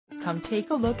Come take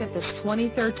a look at this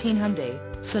 2013 Hyundai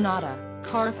Sonata.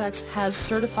 Carfax has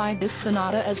certified this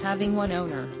Sonata as having one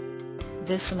owner.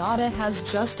 This Sonata has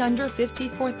just under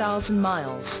 54,000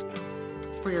 miles.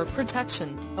 For your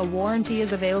protection, a warranty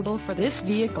is available for this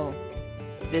vehicle.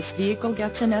 This vehicle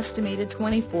gets an estimated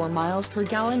 24 miles per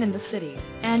gallon in the city,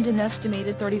 and an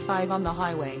estimated 35 on the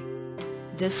highway.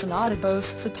 This Sonata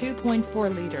boasts a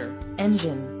 2.4-liter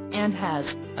engine, and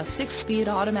has a 6-speed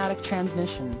automatic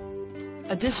transmission.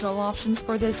 Additional options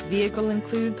for this vehicle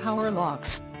include power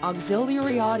locks,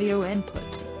 auxiliary audio input,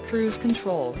 cruise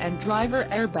control and driver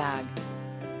airbag.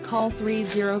 Call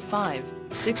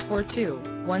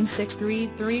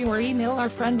 305-642-1633 or email our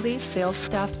friendly sales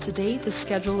staff today to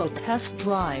schedule a test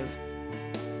drive.